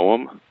you know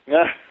him?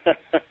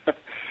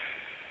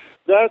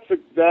 That's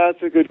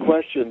a good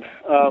question.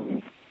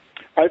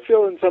 I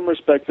feel in some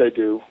respects I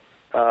do.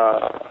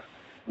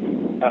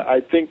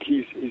 I think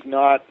he's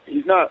not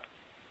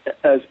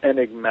as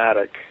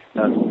enigmatic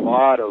as a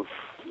lot of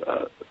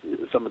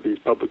some of these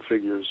public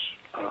figures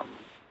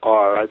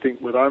are. I think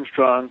with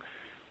Armstrong,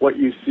 what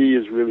you see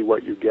is really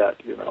what you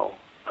get.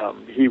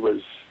 He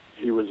was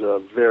a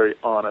very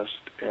honest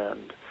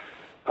and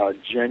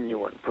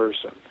genuine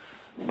person,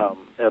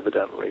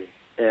 evidently,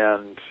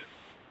 and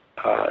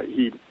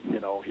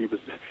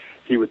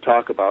he would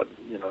talk about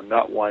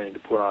not wanting to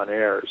put on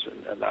airs,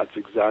 and that's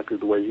exactly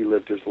the way he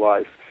lived his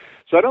life.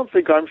 So I don't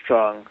think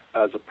Armstrong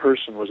as a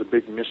person was a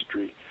big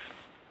mystery.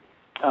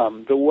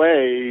 The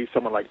way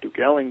someone like Duke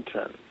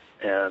Ellington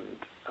and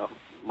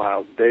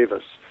Miles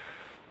Davis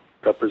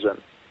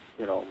represent,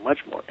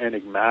 much more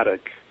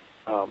enigmatic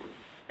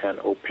and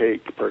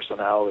opaque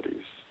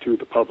personalities to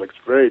the public. It's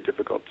very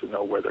difficult to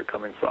know where they're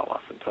coming from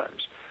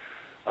oftentimes.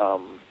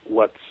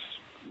 What's,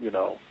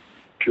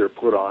 pure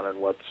put on and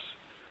what's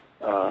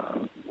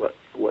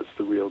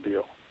the real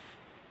deal.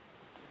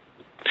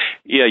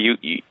 Yeah,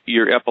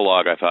 your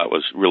epilogue I thought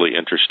was really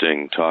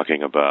interesting,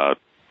 talking about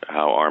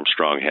how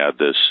Armstrong had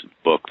this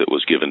book that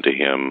was given to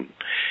him,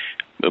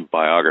 the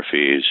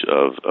biographies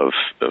of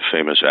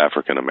famous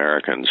African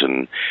Americans,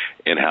 and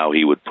how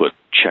he would put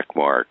check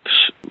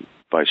marks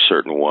by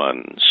certain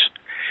ones,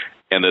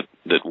 and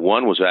that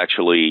one was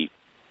actually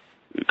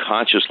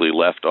consciously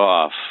left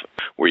off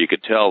where you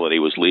could tell that he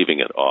was leaving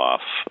it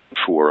off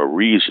for a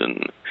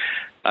reason.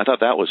 I thought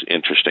that was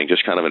interesting,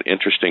 just kind of an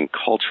interesting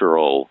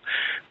cultural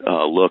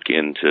look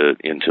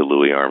into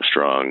Louis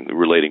Armstrong,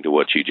 relating to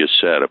what you just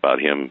said about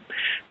him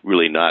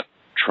really not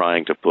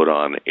trying to put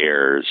on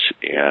airs,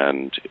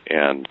 and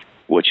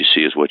what you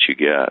see is what you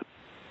get.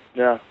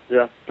 Yeah,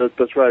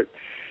 that's right.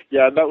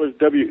 Yeah, that was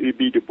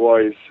W.E.B. Du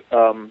Bois.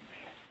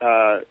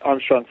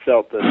 Armstrong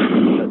felt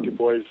that Du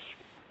Bois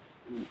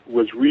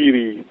was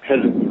really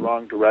headed in the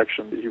wrong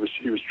direction. That he was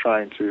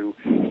trying to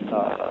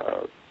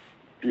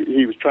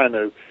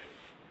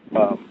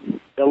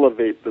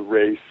elevate the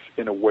race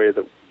in a way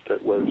that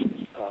was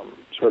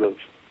sort of,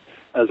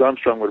 as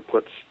Armstrong would have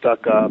put,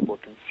 stuck up or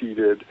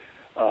conceited,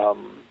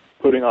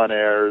 putting on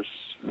airs,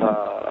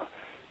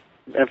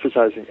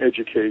 emphasizing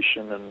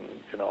education and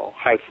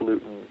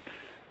highfalutin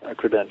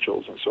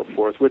credentials and so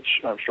forth,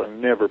 which Armstrong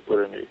never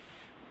put any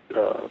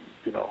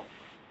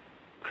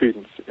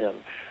credence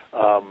in.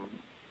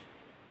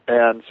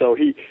 And so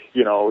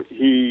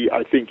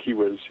I think he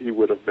was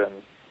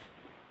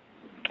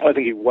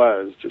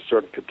just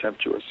sort of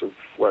contemptuous of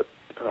what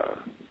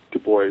Du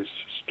Bois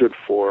stood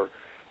for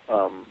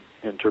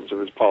in terms of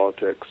his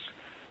politics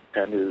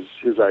and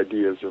his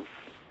ideas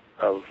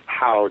of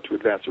how to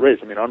advance the race.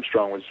 I mean,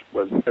 Armstrong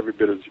was every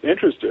bit as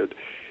interested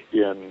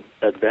in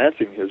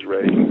advancing his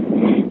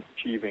race,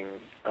 achieving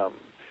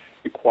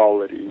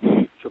equality,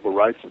 civil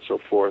rights, and so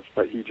forth,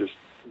 but he just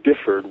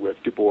differed with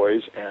Du Bois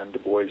and Du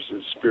Bois'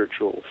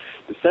 spiritual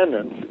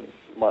descendants,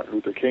 Martin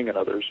Luther King and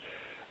others,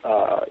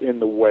 in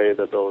the way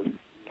that those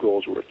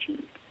goals were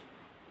achieved.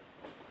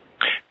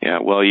 Yeah,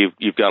 well,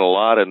 you've got a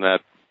lot in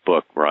that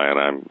book,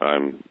 Brian.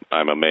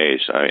 I'm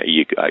amazed.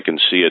 I can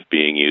see it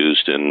being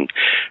used in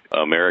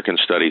American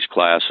studies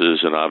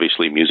classes and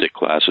obviously music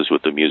classes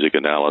with the music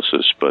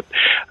analysis. But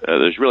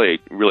there's really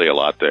a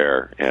lot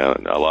there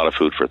and a lot of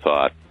food for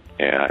thought.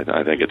 And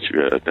I think it's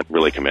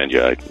really commend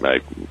you.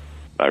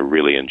 I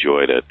really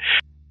enjoyed it.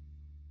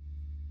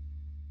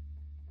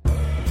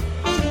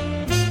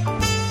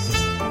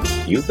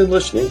 You've been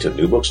listening to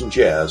New Books in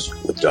Jazz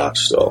with Doc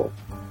Stoll.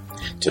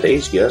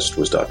 Today's guest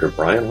was Dr.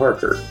 Brian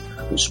Harker,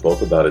 who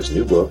spoke about his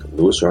new book,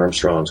 Louis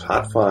Armstrong's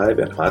Hot 5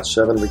 and Hot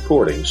 7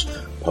 Recordings,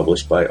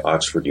 published by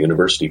Oxford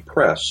University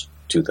Press,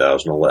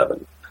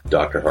 2011.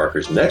 Dr.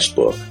 Harker's next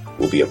book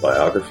will be a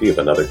biography of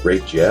another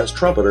great jazz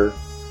trumpeter,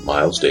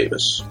 Miles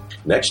Davis.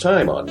 Next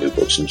time on New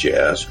Books in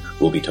Jazz,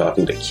 we'll be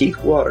talking to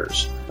Keith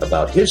Waters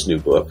about his new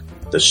book,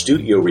 The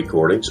Studio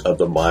Recordings of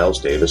the Miles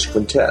Davis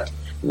Quintet,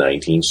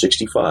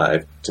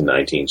 1965 to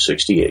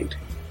 1968.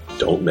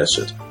 Don't miss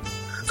it.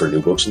 For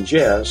New Books in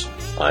Jazz,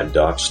 I'm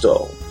Doc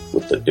Stoll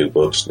with the New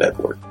Books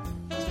Network.